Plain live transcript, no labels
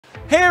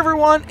Hey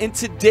everyone, in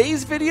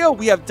today's video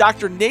we have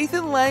Dr.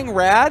 Nathan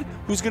Lang-Raad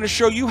who's going to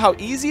show you how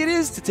easy it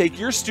is to take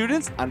your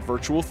students on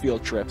virtual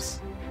field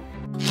trips.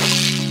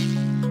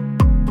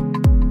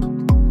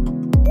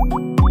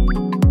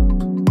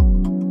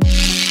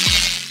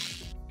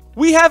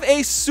 We have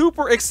a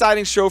super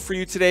exciting show for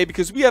you today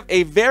because we have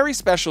a very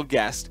special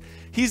guest.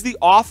 He's the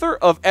author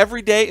of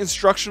Everyday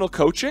Instructional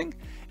Coaching,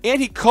 and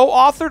he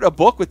co-authored a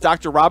book with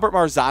Dr. Robert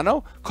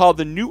Marzano called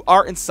The New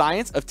Art and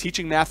Science of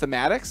Teaching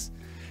Mathematics.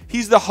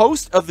 He's the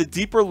host of the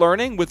Deeper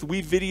Learning with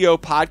WeVideo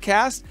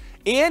podcast,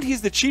 and he's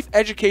the Chief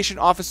Education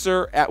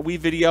Officer at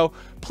WeVideo.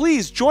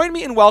 Please join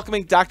me in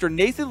welcoming Dr.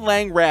 Nathan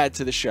Lang-Raad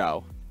to the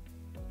show.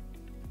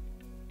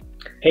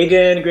 Hey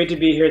Dan, great to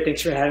be here.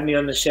 Thanks for having me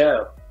on the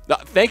show.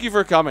 Thank you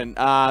for coming.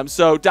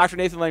 So Dr.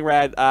 Nathan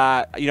Lang-Raad,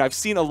 I've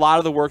seen a lot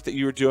of the work that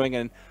you were doing,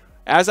 and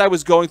as I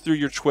was going through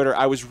your Twitter,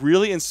 I was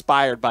really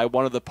inspired by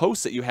one of the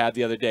posts that you had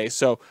the other day.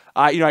 So,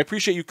 I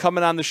appreciate you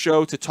coming on the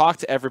show to talk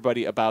to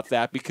everybody about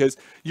that, because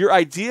your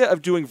idea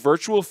of doing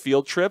virtual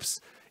field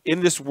trips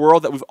in this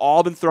world that we've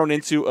all been thrown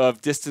into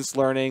of distance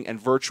learning and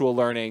virtual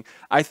learning,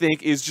 I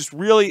think is just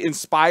really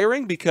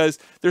inspiring, because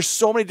there's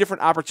so many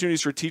different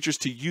opportunities for teachers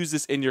to use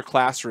this in your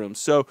classroom.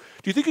 So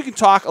do you think you can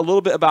talk a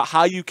little bit about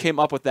how you came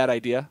up with that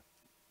idea?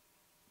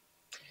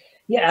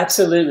 Yeah,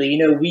 absolutely.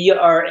 We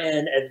are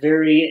in a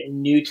very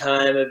new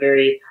time, a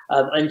very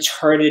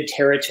uncharted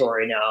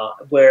territory now,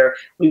 where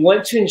we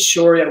want to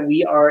ensure that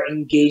we are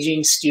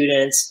engaging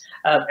students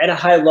at a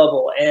high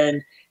level,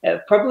 and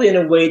probably in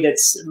a way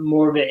that's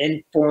more of an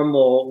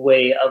informal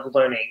way of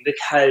learning,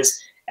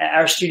 because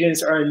our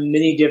students are in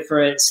many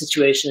different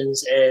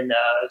situations and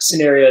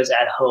scenarios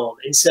at home.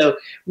 And so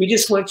we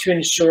just want to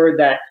ensure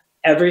that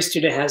every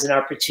student has an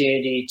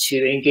opportunity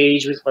to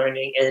engage with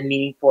learning in a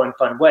meaningful and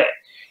fun way.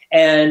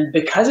 And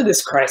because of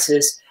this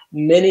crisis,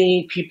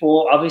 many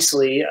people,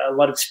 obviously, a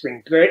lot of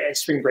spring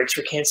breaks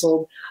were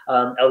canceled.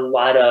 A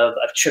lot of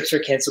trips were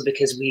canceled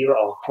because we were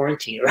all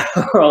quarantined,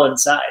 we're all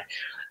inside.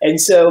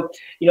 And so,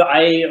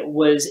 I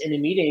was in a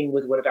meeting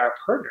with one of our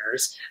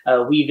partners.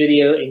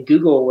 WeVideo and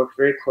Google work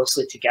very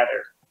closely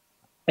together.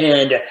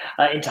 And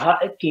in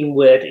talking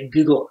with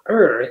Google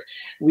Earth,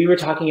 we were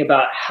talking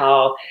about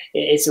how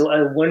it's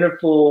a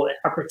wonderful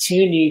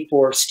opportunity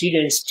for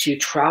students to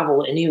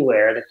travel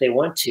anywhere that they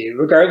want to,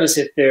 regardless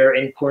if they're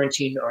in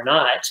quarantine or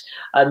not.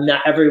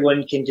 Not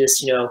everyone can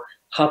just,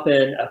 hop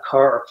in a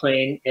car or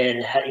plane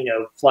and,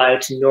 fly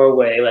to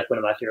Norway, like one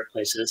of my favorite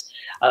places,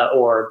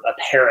 or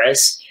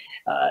Paris,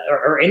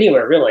 or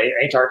anywhere really, or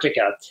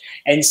Antarctica.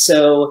 And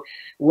so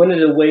one of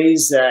the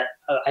ways that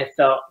I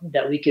felt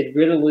that we could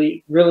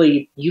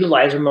really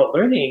utilize remote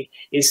learning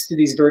is through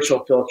these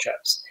virtual field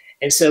trips.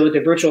 And so with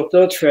a virtual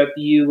field trip,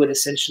 you would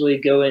essentially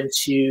go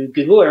into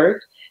Google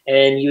Earth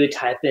and you would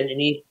type in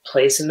any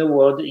place in the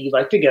world that you'd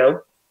like to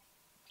go.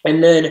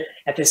 And then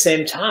at the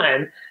same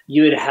time,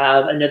 you would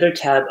have another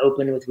tab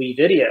open with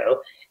WeVideo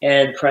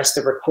and press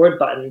the record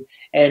button.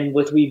 And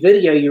with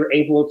WeVideo, you're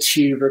able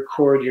to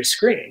record your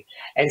screen.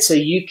 And so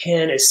you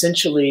can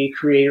essentially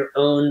create your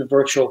own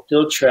virtual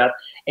field trip.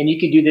 And you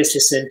could do this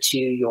to send to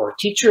your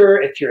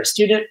teacher if you're a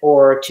student,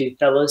 or to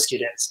fellow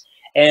students,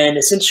 and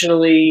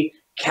essentially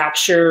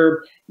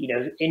capture,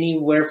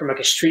 anywhere from like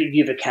a street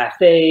view of a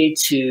cafe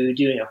to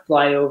doing a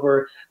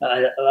flyover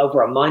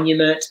over a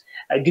monument.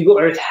 Google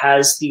Earth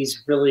has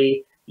these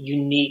really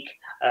unique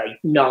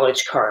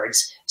knowledge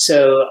cards.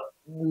 So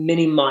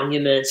many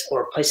monuments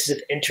or places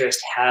of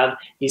interest have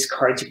these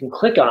cards you can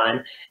click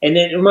on. And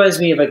it reminds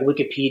me of like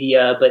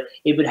Wikipedia, but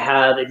it would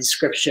have a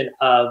description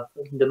of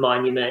the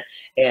monument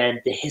and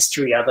the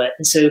history of it.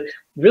 And so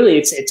really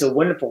it's a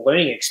wonderful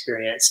learning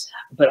experience,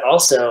 but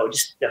also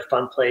just a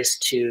fun place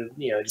to,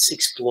 just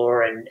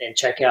explore and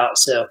check out.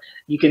 So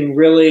you can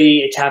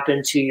really tap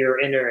into your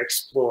inner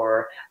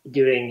explorer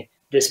doing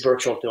this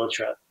virtual field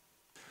trip.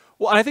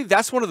 Well, and I think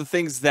that's one of the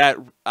things that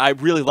I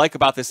really like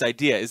about this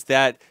idea, is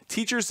that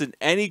teachers in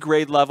any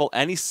grade level,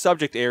 any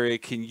subject area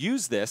can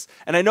use this.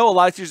 And I know a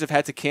lot of teachers have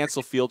had to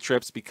cancel field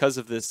trips because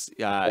of this,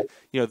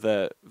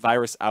 the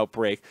virus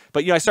outbreak.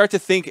 But, I started to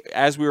think,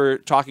 as we were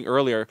talking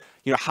earlier,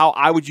 how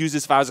I would use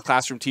this if I was a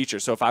classroom teacher.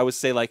 So if I was,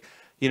 say, like,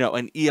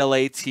 an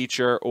ELA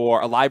teacher or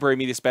a library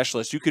media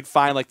specialist, you could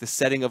find like the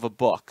setting of a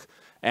book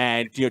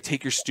and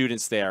take your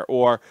students there,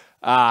 or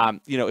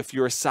if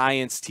you're a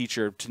science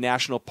teacher, to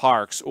national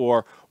parks,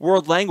 or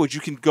world language,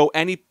 you can go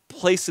any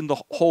place in the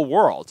whole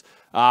world.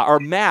 Or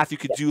math, you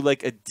could do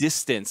like a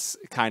distance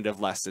kind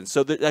of lesson.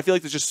 So I feel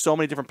like there's just so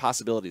many different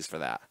possibilities for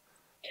that.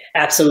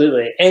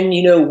 Absolutely. And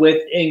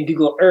within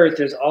Google Earth,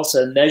 there's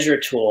also a measure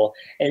tool.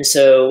 And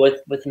so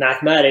with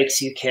mathematics,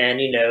 you can,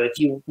 if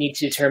you need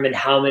to determine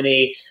how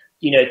many,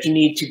 if you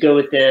need to go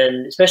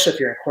within, especially if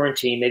you're in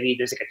quarantine, maybe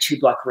there's like a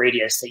 2-block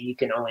radius that you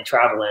can only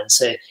travel in.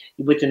 So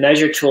with the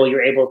measure tool,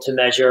 you're able to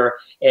measure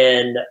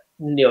in,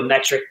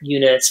 metric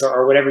units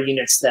or whatever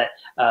units that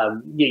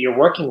you're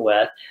working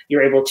with.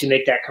 You're able to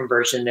make that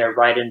conversion there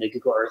right in the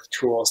Google Earth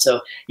tool. So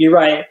you're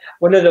right.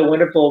 One of the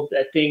wonderful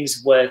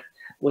things with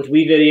with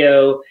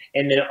WeVideo,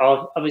 and then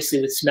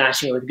obviously with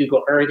smashing it with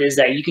Google Earth, is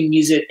that you can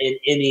use it in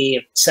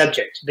any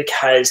subject,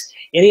 because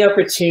any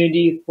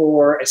opportunity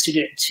for a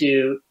student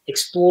to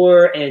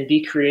explore and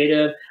be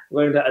creative,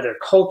 learn about other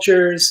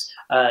cultures,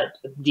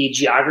 the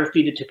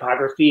geography, the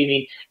topography, I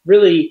mean,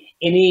 really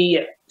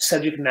any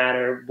subject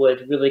matter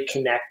would really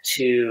connect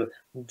to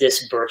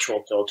this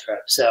virtual field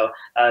trip. So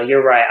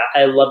you're right.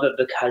 I love it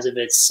because of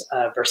its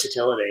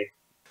versatility.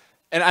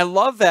 And I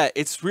love that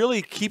it's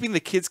really keeping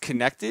the kids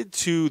connected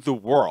to the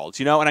world,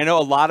 you know? And I know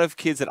a lot of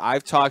kids that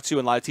I've talked to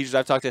and a lot of teachers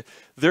I've talked to,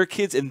 their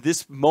kids in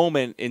this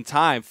moment in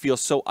time feel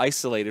so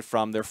isolated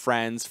from their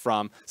friends,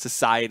 from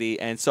society.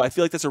 And so I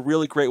feel like that's a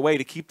really great way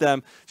to keep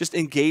them just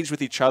engaged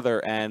with each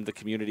other and the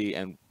community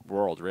and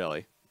world,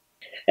 really.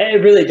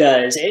 It really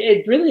does.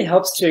 It really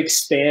helps to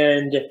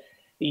expand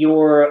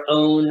your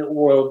own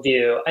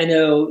worldview. I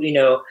know,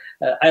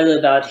 I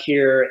live out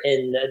here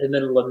in the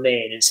middle of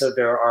Maine, and so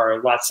there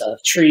are lots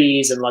of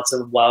trees and lots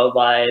of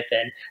wildlife.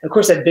 And of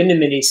course, I've been to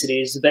many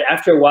cities, but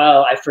after a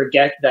while, I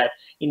forget that,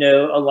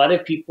 a lot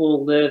of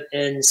people live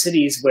in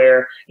cities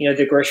where,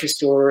 the grocery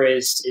store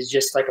is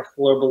just like a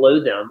floor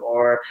below them,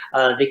 or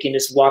they can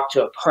just walk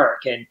to a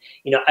park. And,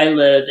 I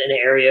live in an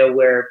area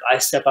where I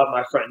step out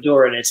my front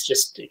door and it's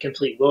just a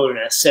complete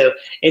wilderness. So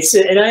it's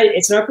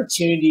an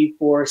opportunity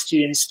for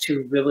students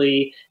to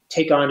really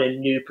take on a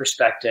new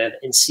perspective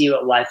and see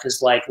what life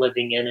is like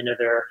living in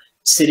another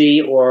city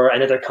or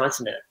another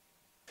continent.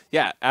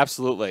 Yeah,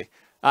 absolutely.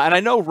 And I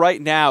know right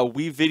now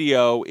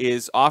WeVideo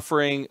is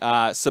offering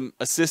some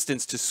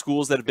assistance to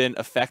schools that have been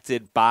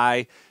affected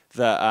by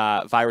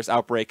the virus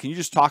outbreak. Can you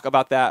just talk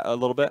about that a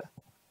little bit?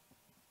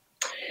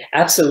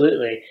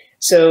 Absolutely.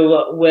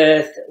 So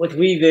with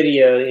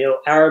WeVideo,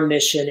 our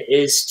mission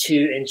is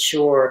to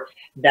ensure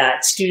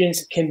that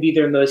students can be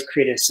their most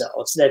creative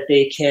selves, that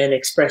they can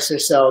express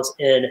themselves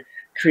in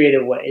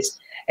creative ways.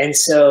 And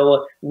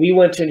so we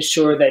want to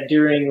ensure that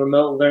during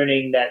remote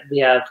learning that we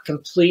have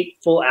complete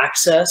full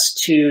access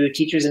to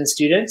teachers and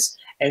students.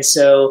 And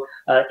so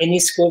any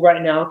school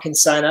right now can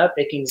sign up.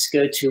 They can just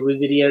go to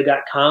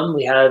wevideo.com.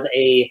 We have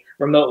a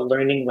remote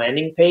learning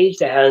landing page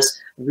that has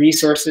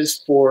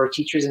resources for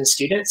teachers and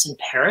students and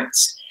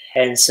parents.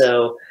 And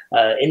so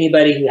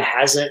anybody who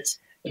hasn't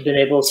been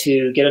able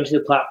to get onto the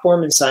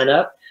platform and sign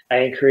up, I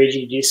encourage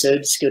you to do so.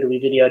 Just go to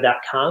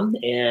wevideo.com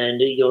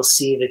and you'll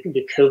see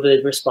the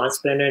COVID response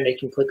banner, and they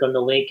can click on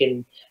the link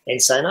and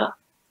sign up.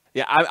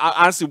 Yeah, I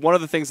honestly, one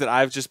of the things that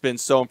I've just been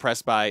so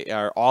impressed by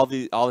are all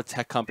the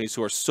tech companies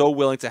who are so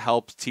willing to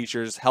help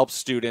teachers, help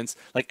students.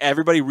 Like,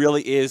 everybody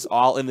really is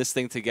all in this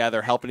thing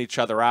together, helping each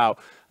other out.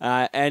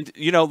 And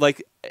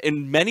like,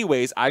 in many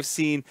ways, I've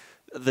seen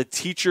the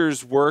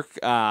teachers' work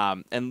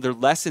and their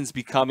lessons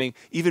becoming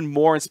even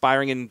more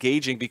inspiring and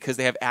engaging because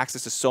they have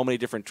access to so many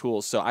different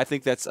tools. So I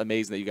think that's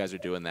amazing that you guys are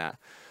doing that.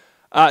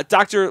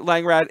 Dr.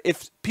 LangRaad,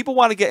 if people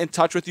want to get in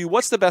touch with you,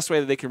 what's the best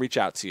way that they can reach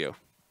out to you?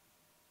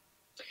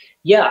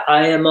 Yeah,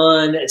 I am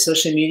on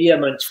social media.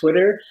 I'm on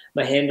Twitter.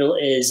 My handle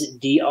is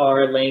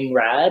Dr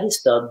LangRaad,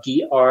 spelled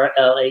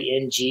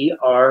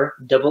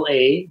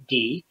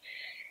DrLangRaad.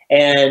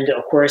 And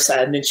of course,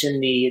 I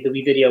mentioned the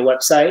WeVideo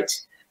website.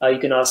 You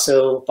can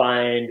also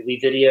find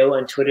WeVideo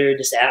on Twitter,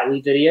 just at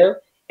WeVideo.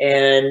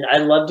 And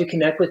I'd love to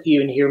connect with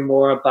you and hear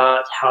more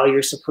about how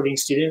you're supporting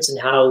students and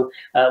how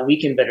we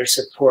can better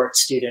support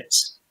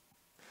students.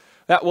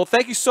 Well,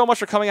 thank you so much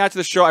for coming out to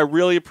the show. I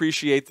really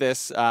appreciate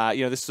this.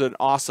 This is an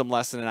awesome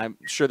lesson, and I'm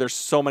sure there's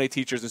so many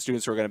teachers and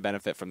students who are going to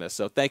benefit from this.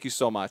 So thank you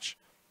so much.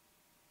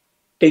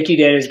 Thank you,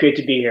 Dan. It's great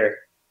to be here.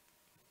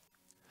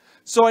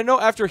 So I know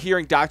after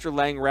hearing Dr.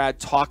 LangRaad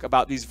talk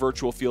about these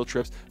virtual field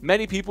trips,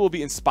 many people will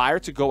be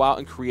inspired to go out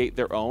and create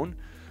their own.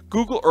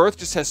 Google Earth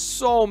just has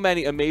so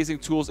many amazing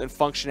tools and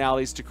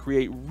functionalities to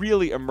create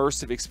really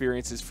immersive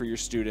experiences for your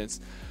students.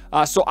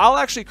 So I'll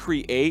actually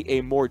create a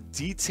more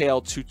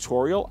detailed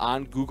tutorial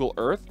on Google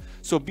Earth.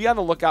 So be on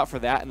the lookout for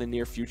that in the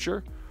near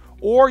future.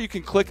 Or you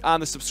can click on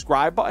the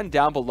subscribe button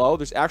down below.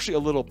 There's actually a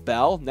little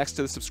bell next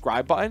to the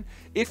subscribe button.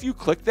 If you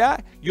click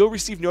that, you'll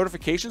receive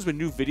notifications when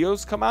new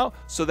videos come out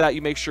so that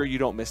you make sure you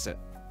don't miss it.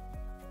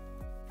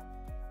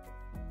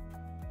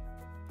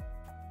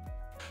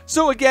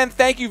 So again,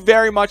 thank you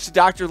very much to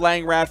Dr.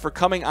 LangRaad for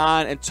coming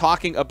on and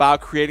talking about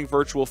creating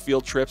virtual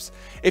field trips.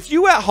 If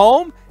you at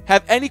home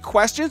have any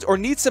questions or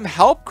need some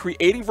help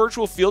creating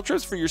virtual field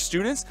trips for your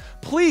students,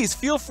 please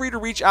feel free to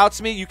reach out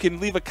to me. You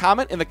can leave a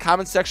comment in the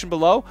comment section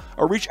below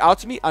or reach out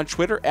to me on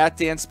Twitter at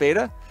Dan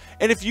Spada.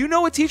 And if you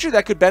know a teacher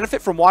that could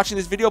benefit from watching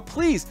this video,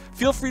 please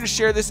feel free to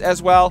share this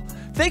as well.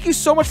 Thank you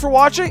so much for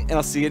watching, and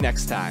I'll see you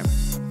next time.